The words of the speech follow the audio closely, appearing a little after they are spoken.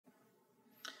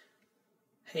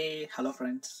Hey, hello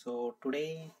friends. So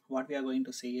today what we are going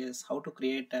to see is how to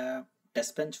create a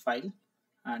testbench file,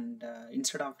 and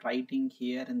instead of writing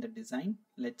here in the design,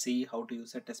 let's see how to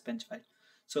use a testbench file.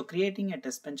 So creating a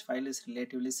testbench file is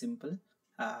relatively simple.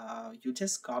 You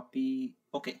just copy.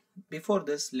 Okay, before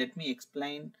this, let me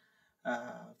explain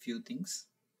a few things.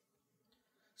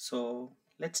 So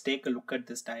let's take a look at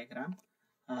this diagram.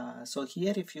 So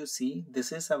here if you see,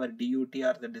 this is our DUT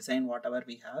or the design whatever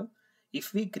we have.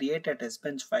 If we create a test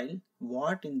bench file,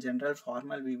 what in general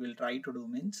formal we will try to do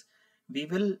means we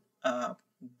will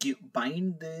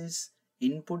bind these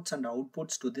inputs and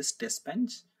outputs to this test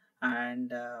bench,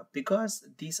 and because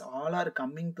these all are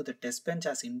coming to the test bench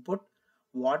as input,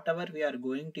 whatever we are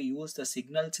going to use the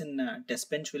signals in test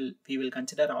bench we will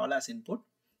consider all as input.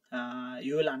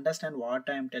 You will understand what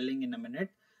I am telling in a minute,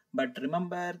 but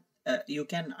remember, you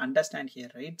can understand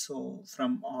here, right? So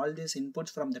from all these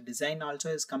inputs from the design also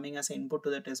is coming as an input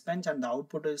to the test bench, and the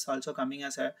output is also coming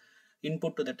as a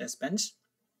input to the test bench.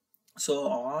 So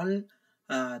all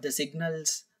the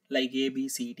signals like A, B,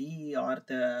 C, D, or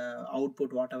the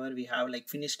output whatever we have like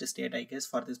finished state, I guess,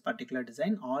 for this particular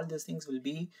design, all these things will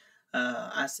be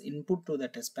as input to the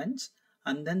test bench.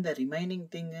 And then the remaining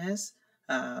thing is,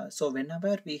 so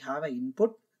whenever we have an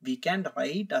input, we can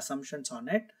write assumptions on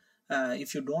it.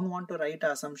 If you don't want to write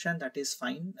an assumption, that is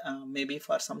fine. Maybe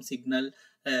for some signal,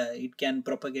 it can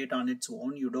propagate on its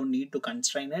own. You don't need to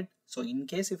constrain it. So in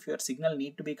case if your signal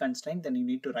need to be constrained, then you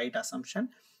need to write assumption.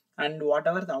 And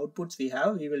whatever the outputs we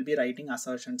have, we will be writing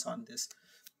assertions on this.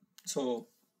 So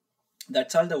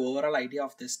that's all the overall idea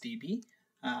of this DB.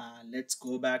 Let's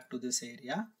go back to this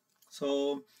area.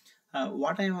 So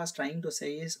what I was trying to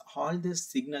say is all these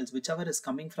signals, whichever is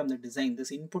coming from the design,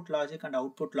 this input logic and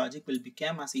output logic will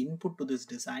become as input to this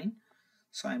design.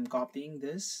 So I'm copying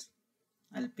this,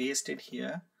 I'll paste it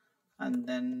here, and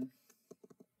then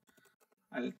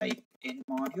I'll type in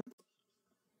module.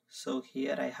 So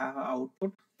here I have an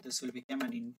output, this will become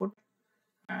an input,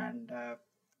 and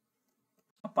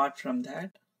apart from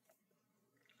that,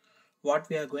 what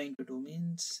we are going to do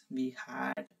means we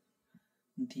had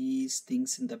these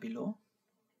things in the below.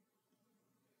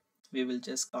 We will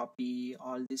just copy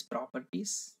all these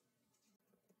properties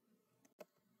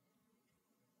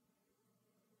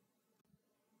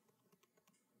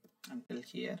until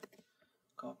here.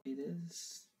 Copy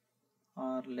this,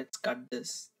 or let's cut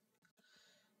this,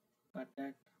 cut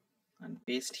that and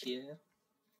paste here.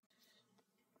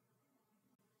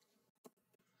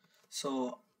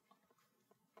 So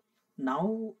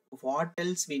now what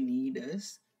else we need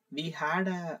is, we had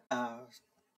a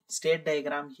state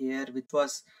diagram here which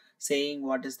was saying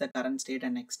what is the current state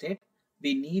and next state.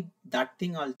 We need that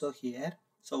thing also here.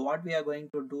 So what we are going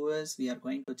to do is we are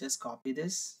going to just copy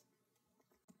this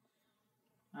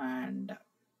and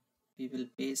we will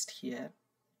paste here.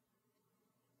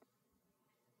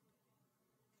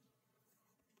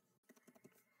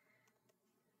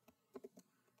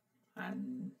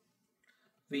 And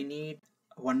we need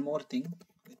one more thing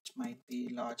which might be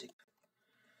logic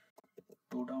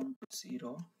 2 down to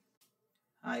 0.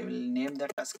 I will name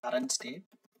that as current state,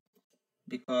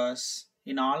 because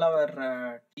in all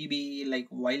our TB, like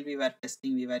while we were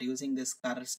testing, we were using this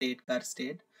current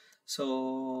state.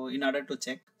 So in order to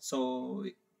check, so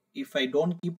if I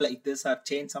don't keep like this or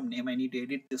change some name, I need to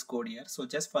edit this code here. So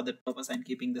just for that purpose, I'm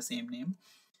keeping the same name.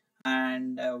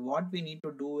 And what we need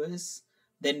to do is,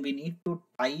 then we need to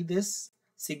tie this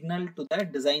signal to the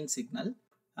design signal.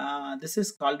 This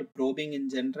is called probing in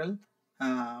general.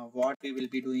 What we will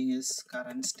be doing is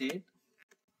current state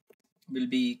will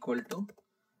be equal to,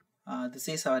 this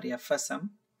is our FSM,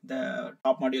 the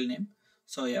top module name.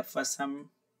 So FSM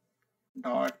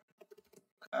dot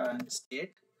current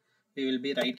state, we will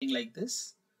be writing like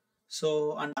this.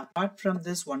 So, and apart from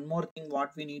this, one more thing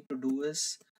what we need to do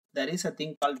is, there is a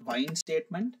thing called bind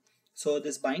statement. So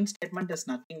this bind statement is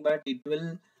nothing but it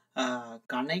will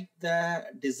connect the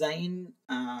design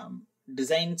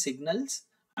signals,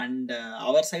 and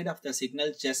our side of the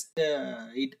signals, just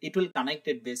it will connect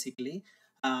it basically.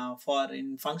 For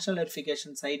in functional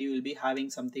verification side, you will be having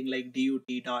something like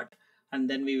DUT dot, and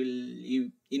then we will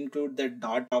include the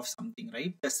dot of something,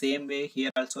 right? The same way here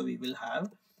also we will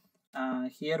have.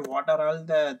 Here what are all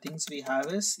the things we have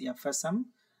is FSM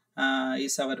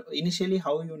is our initially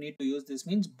how you need to use this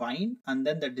means bind, and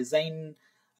then the design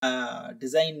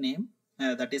name,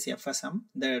 that is FSM,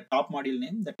 the top module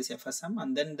name, that is FSM,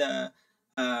 and then the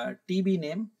TB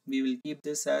name we will keep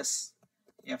this as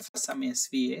FSM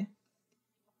SVA,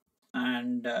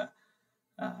 and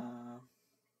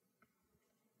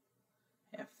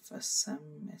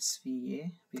FSM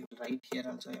SVA we will write here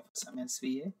also FSM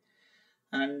SVA.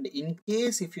 And in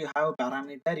case if you have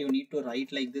parameter, you need to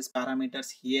write like this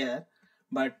parameters here,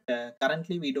 but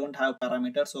currently we don't have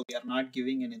parameters, so we are not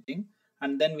giving anything.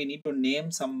 And then we need to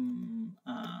name some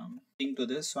thing to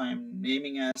this, so I'm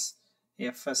naming as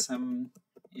FSM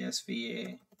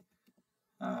SVA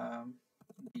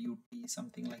DUT,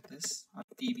 something like this, or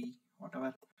TB,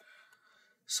 whatever.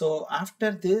 So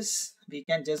after this, we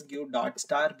can just give dot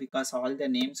star because all the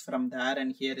names from there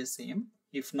and here is same.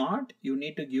 If not, you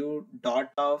need to give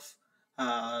dot of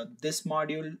this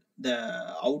module,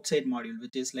 the outside module,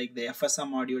 which is like the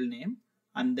FSM module name,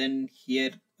 and then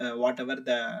here whatever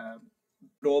the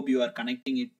probe you are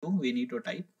connecting it to, we need to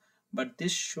type. But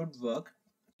this should work.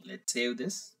 Let's save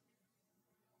this.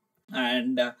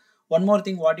 And one more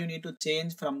thing, what you need to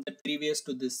change from the previous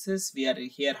to this is we are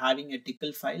here having a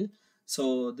tickle file.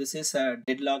 So this is a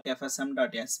deadlock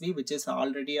fsm.sv, which is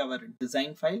already our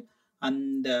design file,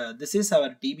 and this is our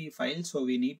tb file. So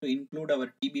we need to include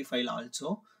our tb file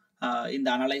also in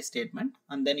the analyze statement,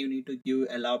 and then you need to give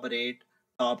elaborate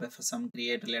top fsm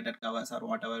create related covers or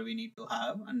whatever we need to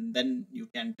have, and then you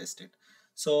can test it.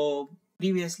 So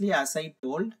previously, as I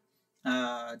told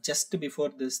just before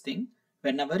this thing,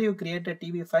 whenever you create a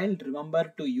TB file,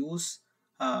 remember to use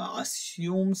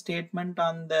assume statement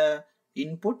on the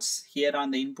inputs. Here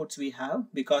on the inputs we have,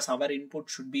 because our input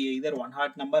should be either one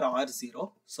hot number or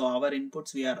 0. So our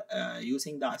inputs, we are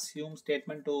using the assume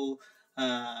statement to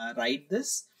write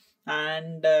this.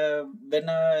 And when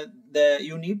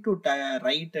you need to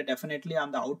write definitely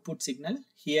on the output signal.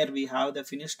 Here we have the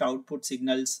finished output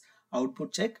signals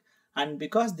output check, and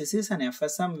because this is an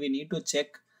FSM, we need to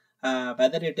check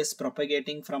whether it is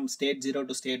propagating from state 0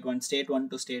 to state 1, state 1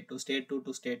 to state 2, state 2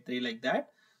 to state 3, like that.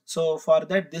 So for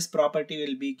that, this property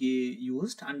will be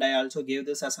used, and I also gave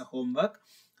this as a homework.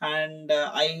 And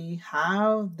I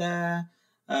have the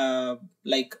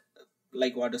like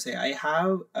what to say, I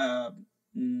have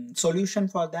solution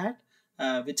for that,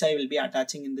 which I will be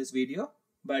attaching in this video.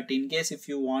 But in case if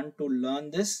you want to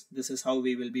learn this, this is how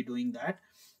we will be doing that.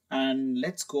 And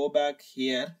let's go back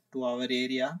here to our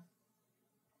area.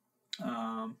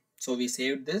 So we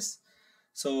saved this.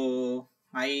 So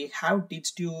I have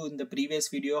taught you in the previous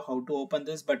video how to open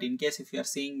this, but in case if you are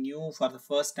seeing new for the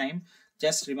first time,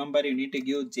 just remember you need to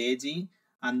give JG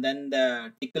and then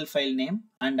the tickle file name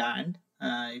and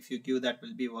if you give, that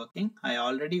will be working. I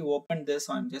already opened this,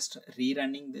 so I'm just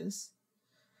rerunning this.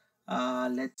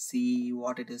 Let's see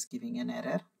what it is giving an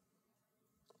error.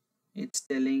 It's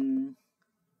telling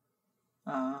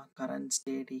current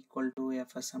state equal to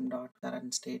fsm dot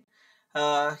current state.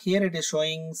 Here it is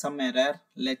showing some error.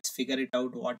 Let's figure it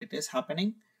out what it is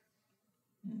happening.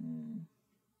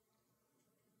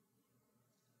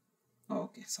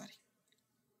 Okay, sorry.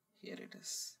 Here it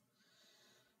is.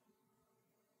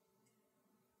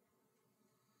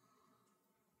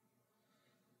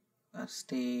 Our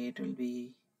state will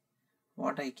be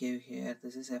what I gave here.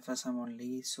 This is FSM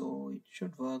only, so it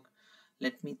should work.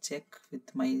 Let me check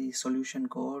with my solution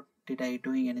code. Did I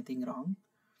doing anything wrong?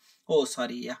 Oh,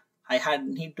 sorry. Yeah, I had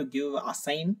need to give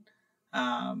assign.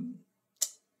 I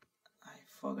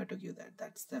forgot to give that.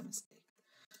 That's the mistake.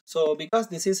 So because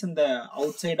this is in the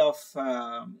outside of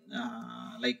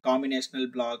like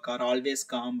combinational block or always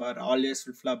comb or always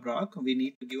flip-flop block, we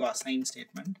need to give assign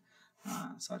statement.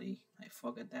 Sorry, I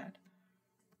forgot that.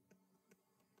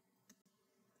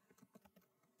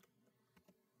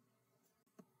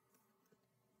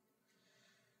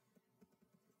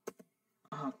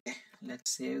 Okay, let's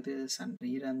save this and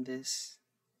rerun this.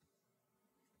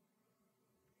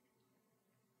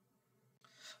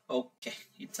 Okay,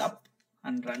 it's up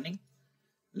and running.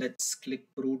 Let's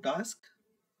click prove task.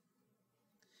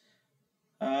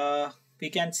 We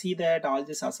can see that all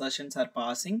these assertions are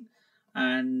passing.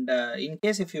 And in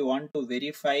case if you want to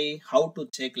verify how to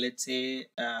check, let's say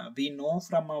we know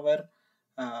from our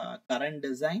current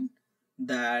design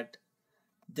that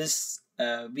this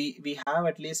we have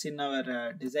at least in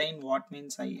our design, what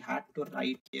means I had to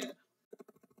write here,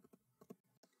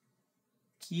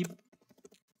 keep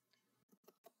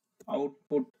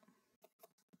output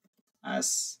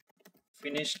as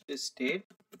finished state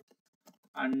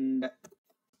and it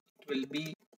will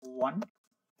be 1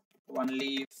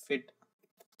 only if it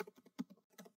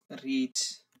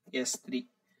reach S3,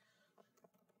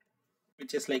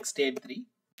 which is like state 3.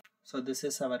 So this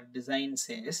is our design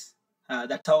says.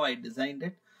 That's how I designed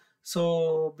it.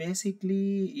 So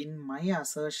basically in my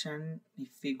assertion, if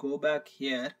we go back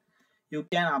here, you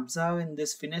can observe in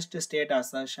this finished state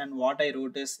assertion, what I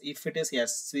wrote is if it is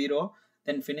S0,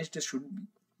 then finished should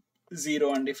be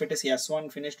 0, and if it is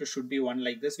S1, finished should be 1,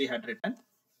 like this we had written.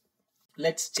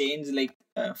 Let's change, like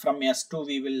from S2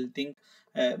 we will think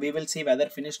we will see whether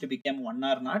finished became 1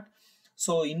 or not.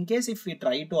 So in case if we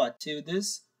try to achieve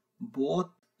this, both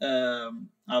both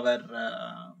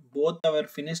our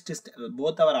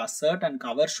both our assert and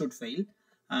cover should fail,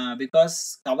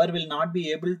 because cover will not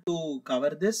be able to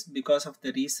cover this because of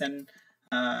the reason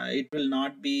it will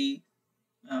not be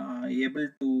able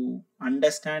to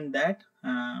understand that,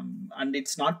 and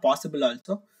it's not possible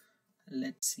also.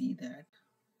 Let's see that.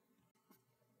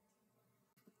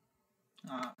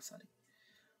 Sorry.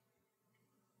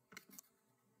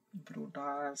 Prove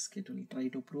task, it will try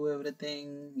to prove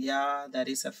everything. Yeah, there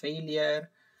is a failure.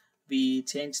 We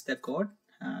change the code.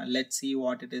 Let's see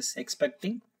what it is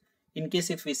expecting. In case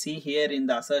if we see here in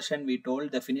the assertion, we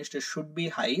told the finished should be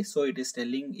high, so it is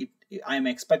telling it I'm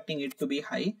expecting it to be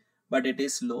high, but it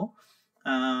is low.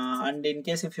 And in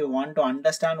case if you want to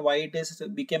understand why it is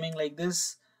becoming like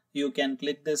this, you can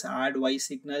click this add y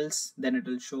signals, then it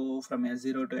will show from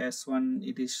S0 to S1,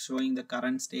 it is showing the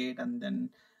current state, and then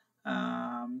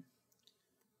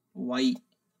y,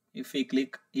 if we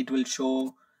click, it will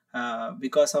show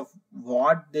because of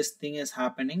what this thing is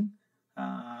happening.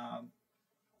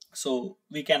 So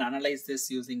we can analyze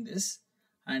this using this.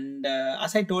 And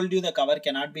as I told you, the cover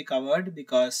cannot be covered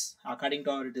because according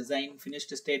to our design,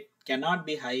 finished state cannot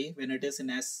be high when it is in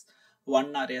S1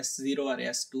 or S0 or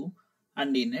S2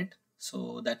 and init.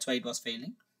 So that's why it was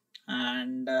failing.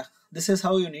 And this is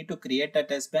how you need to create a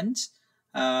test bench.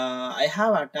 I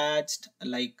have attached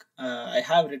I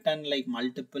have written like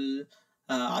multiple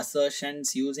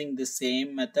assertions using the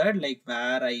same method, like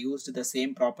where I used the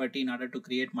same property in order to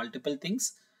create multiple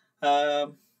things.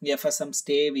 FSM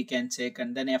stay we can check,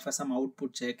 and then FSM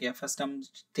output check, FSM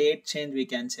state change we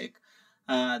can check.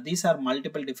 These are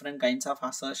multiple different kinds of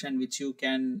assertion which you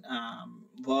can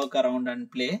work around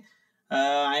and play.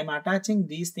 I'm attaching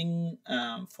these things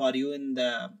for you in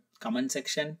the comment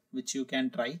section, which you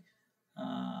can try.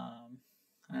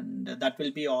 And that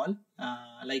will be all.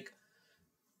 Like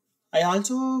I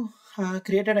also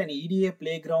created an EDA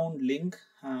playground link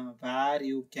where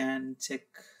you can check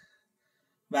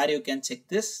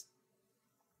this.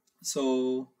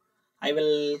 So I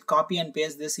will copy and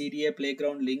paste this EDA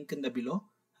playground link in the below.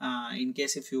 In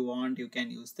case if you want, you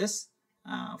can use this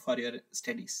for your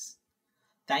studies.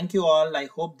 Thank you all. I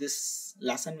hope this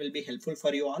lesson will be helpful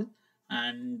for you all.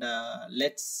 And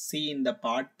let's see in the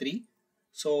part 3.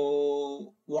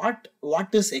 So what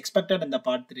is expected in the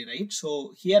part 3, right?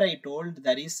 So here I told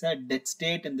there is a dead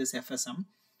state in this FSM.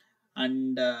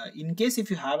 And in case if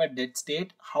you have a dead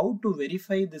state, how to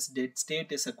verify this dead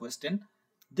state is a question.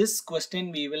 This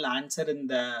question we will answer in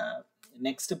the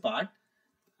next part.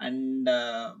 And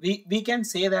we can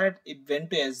say that it went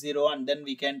to S0, and then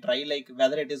we can try like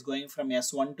whether it is going from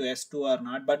S1 to S2 or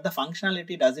not, but the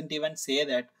functionality doesn't even say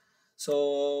that.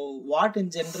 So what in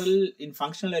general in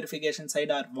functional verification side,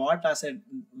 or what as a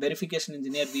verification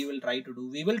engineer we will try to do,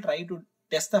 we will try to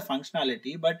test the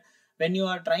functionality. But when you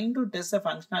are trying to test the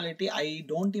functionality, I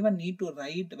don't even need to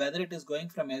write whether it is going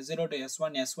from S0 to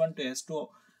S1, S1 to S2.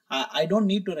 I don't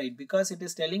need to write, because it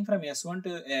is telling from S1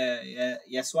 to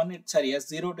S1,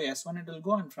 S0 to S1 it will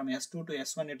go, and from S2 to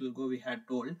S1 it will go, we had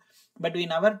told. But we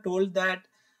never told that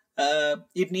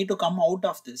it need to come out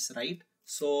of this, right?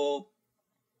 So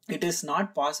it is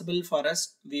not possible for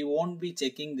us. We won't be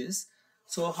checking this.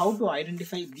 So how to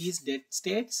identify these dead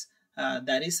states?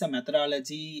 There is a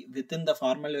methodology within the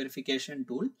formal verification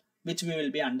tool, which we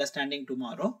will be understanding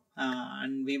tomorrow,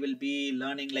 and we will be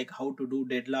learning like how to do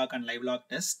deadlock and live log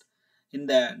test in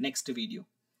the next video.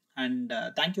 And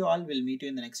thank you all. We'll meet you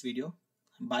in the next video.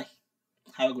 Bye.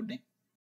 Have a good day.